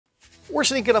We're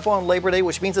sneaking up on Labor Day,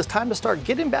 which means it's time to start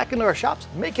getting back into our shops,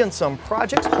 making some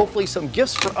projects, hopefully some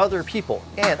gifts for other people.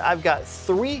 And I've got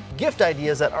 3 gift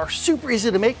ideas that are super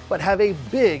easy to make, but have a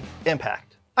big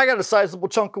impact. I got a sizable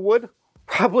chunk of wood,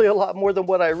 probably a lot more than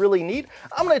what I really need.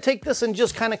 I'm gonna take this and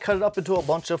just kind of cut it up into a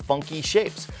bunch of funky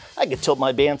shapes. I can tilt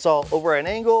my bandsaw over an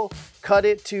angle, cut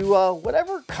it to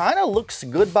whatever kind of looks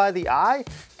good by the eye,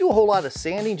 do a whole lot of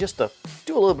sanding just to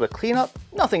do a little bit of cleanup,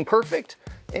 nothing perfect,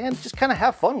 and just kind of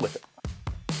have fun with it.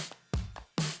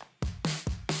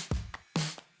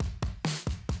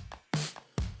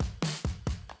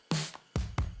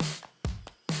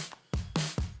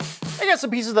 I got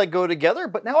some pieces that go together,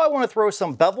 but now I want to throw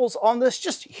some bevels on this,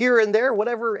 just here and there,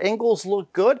 whatever angles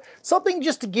look good, something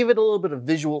just to give it a little bit of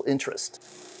visual interest.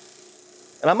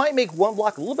 And I might make one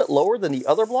block a little bit lower than the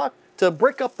other block to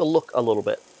break up the look a little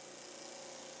bit.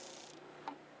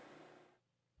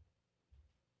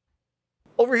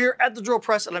 Over here at the drill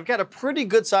press, and I've got a pretty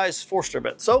good sized Forster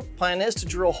bit. So plan is to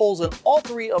drill holes in all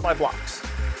 3 of my blocks.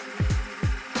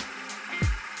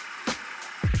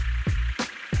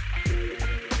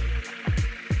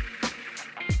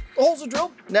 The holes are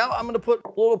drilled. Now I'm gonna put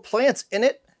little plants in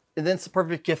it, and then it's the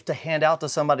perfect gift to hand out to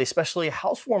somebody, especially a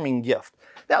housewarming gift.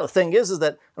 Now the thing is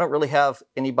that I don't really have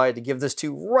anybody to give this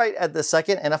to right at this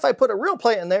second, and if I put a real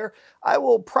plant in there, I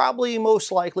will probably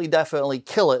most likely definitely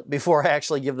kill it before I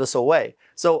actually give this away.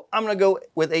 So I'm gonna go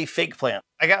with a fake plant.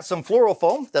 I got some floral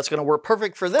foam that's gonna work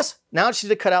perfect for this. Now I just need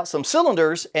to cut out some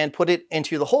cylinders and put it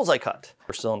into the holes I cut.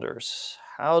 For cylinders,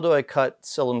 how do I cut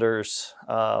cylinders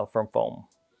from foam?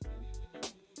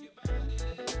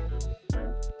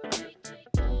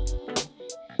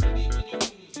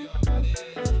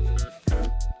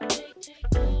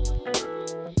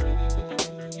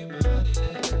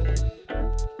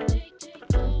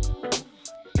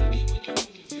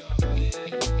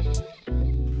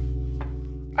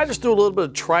 I just threw a little bit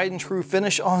of tried and true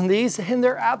finish on these, and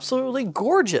they're absolutely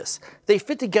gorgeous. They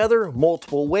fit together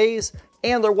multiple ways,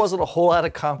 and there wasn't a whole lot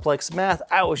of complex math.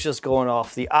 I was just going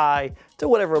off the eye to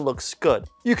whatever looks good.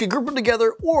 You can group them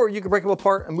together, or you can break them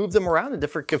apart and move them around in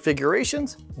different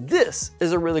configurations. This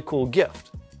is a really cool gift,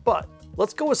 but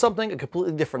let's go with something a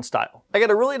completely different style. I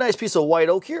got a really nice piece of white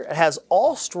oak here. It has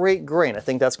all straight grain. I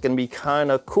think that's gonna be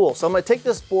kind of cool. So I'm gonna take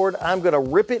this board, I'm gonna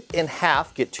rip it in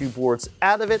half, get 2 boards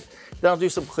out of it. Then I'll do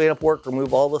some cleanup work,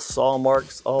 remove all the saw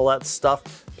marks, all that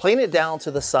stuff, plane it down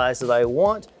to the size that I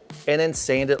want, and then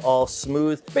sand it all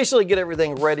smooth. Basically get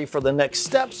everything ready for the next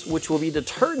steps, which will be to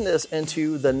turn this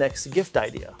into the next gift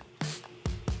idea.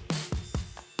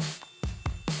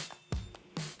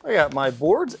 I got my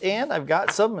boards and I've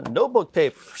got some notebook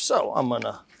paper. So I'm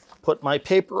gonna put my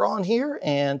paper on here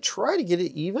and try to get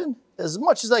it even as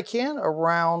much as I can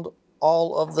around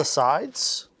all of the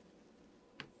sides.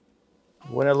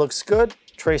 When it looks good,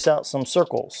 trace out some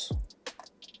circles.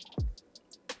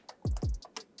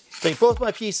 Take both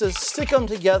my pieces, stick them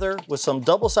together with some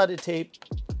double-sided tape,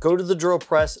 go to the drill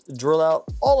press, drill out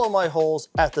all of my holes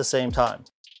at the same time.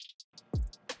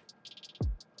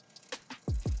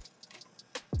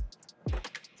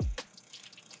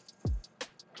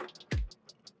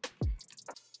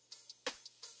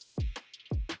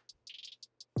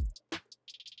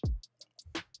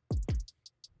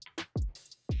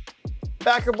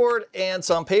 Backer board and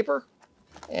some paper,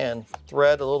 and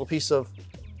thread a little piece of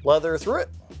leather through it.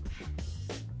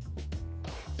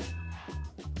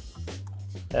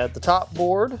 At the top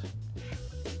board,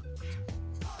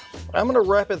 I'm gonna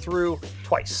wrap it through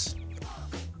twice.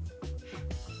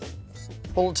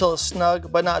 Pull it till it's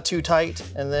snug, but not too tight,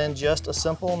 and then just a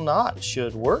simple knot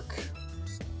should work.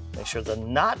 Make sure the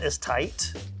knot is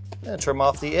tight, and trim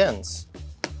off the ends.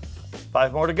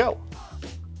 5 more to go.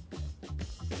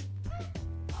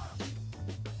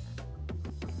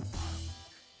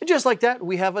 And just like that,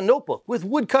 we have a notebook with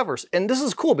wood covers. And this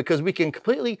is cool because we can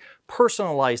completely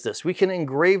personalize this. We can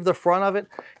engrave the front of it,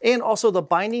 and also the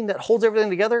binding that holds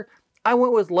everything together. I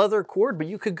went with leather cord, but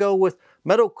you could go with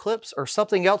metal clips or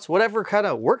something else, whatever kind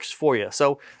of works for you.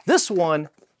 So this one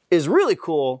is really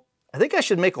cool. I think I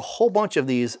should make a whole bunch of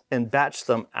these and batch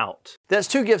them out. That's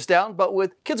 2 gifts down, but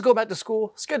with kids going back to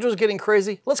school, schedule's getting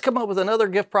crazy, let's come up with another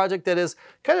gift project that is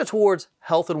kind of towards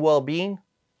health and well-being.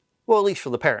 Well, at least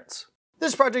for the parents.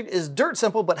 This project is dirt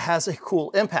simple, but has a cool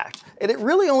impact. And it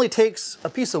really only takes a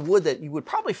piece of wood that you would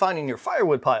probably find in your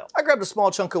firewood pile. I grabbed a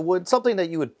small chunk of wood, something that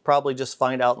you would probably just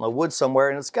find out in the woods somewhere,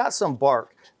 and it's got some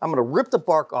bark. I'm gonna rip the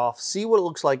bark off, see what it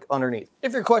looks like underneath.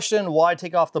 If you're questioning why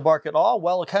take off the bark at all,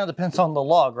 well, it kind of depends on the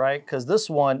log, right? Because this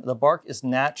one, the bark is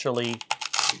naturally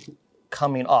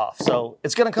coming off. So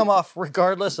it's gonna come off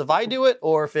regardless if I do it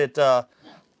or if it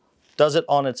does it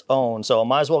on its own. So I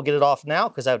might as well get it off now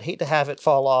because I would hate to have it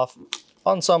fall off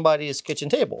on somebody's kitchen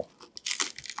table.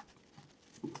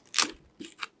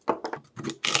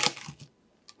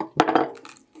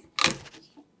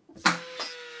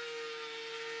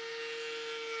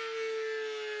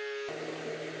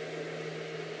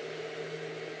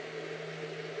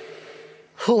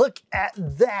 Look at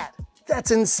that.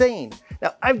 That's insane.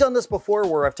 Now, I've done this before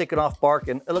where I've taken off bark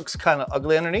and it looks kind of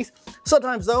ugly underneath.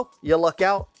 Sometimes though, you luck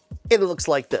out, it looks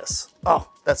like this. Oh,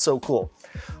 that's so cool.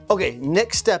 Okay,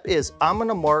 next step is I'm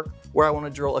gonna mark where I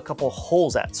wanna drill a couple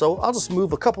holes at. So I'll just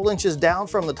move a couple inches down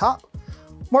from the top,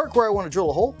 mark where I wanna drill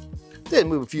a hole, then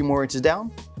move a few more inches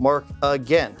down, mark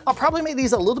again. I'll probably make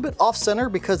these a little bit off center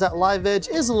because that live edge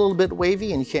is a little bit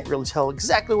wavy and you can't really tell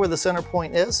exactly where the center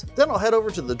point is. Then I'll head over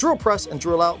to the drill press and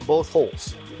drill out both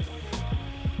holes.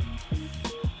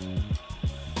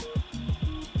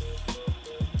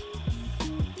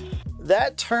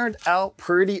 That turned out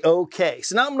pretty okay.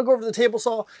 So now I'm gonna go over to the table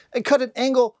saw and cut an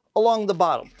angle along the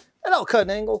bottom. And I'll cut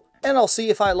an angle and I'll see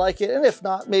if I like it. And if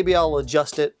not, maybe I'll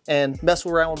adjust it and mess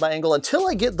around with my angle until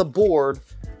I get the board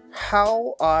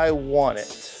how I want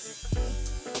it.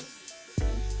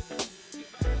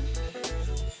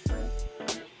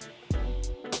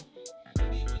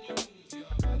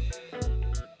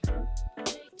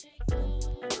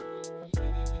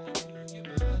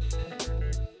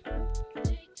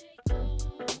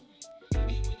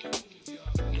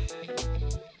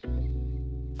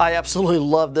 I absolutely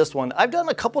love this one. I've done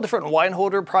a couple different wine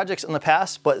holder projects in the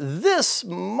past, but this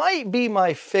might be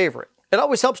my favorite. It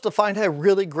always helps to find a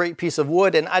really great piece of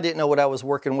wood, and I didn't know what I was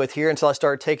working with here until I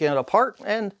started taking it apart,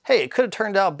 and hey, it could have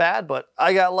turned out bad, but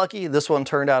I got lucky. This one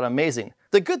turned out amazing.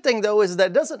 The good thing though is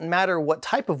that it doesn't matter what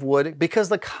type of wood because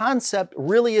the concept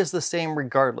really is the same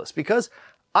regardless, because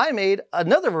I made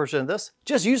another version of this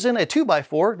just using a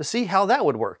 2x4 to see how that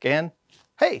would work, and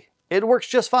hey, it works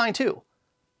just fine too.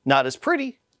 Not as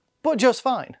pretty, but just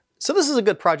fine. So this is a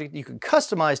good project you can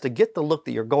customize to get the look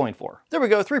that you're going for. There we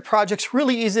go, 3 projects,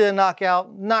 really easy to knock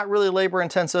out, not really labor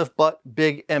intensive, but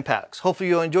big impacts. Hopefully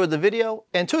you enjoyed the video,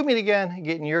 and until we meet again,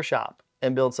 get in your shop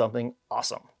and build something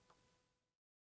awesome.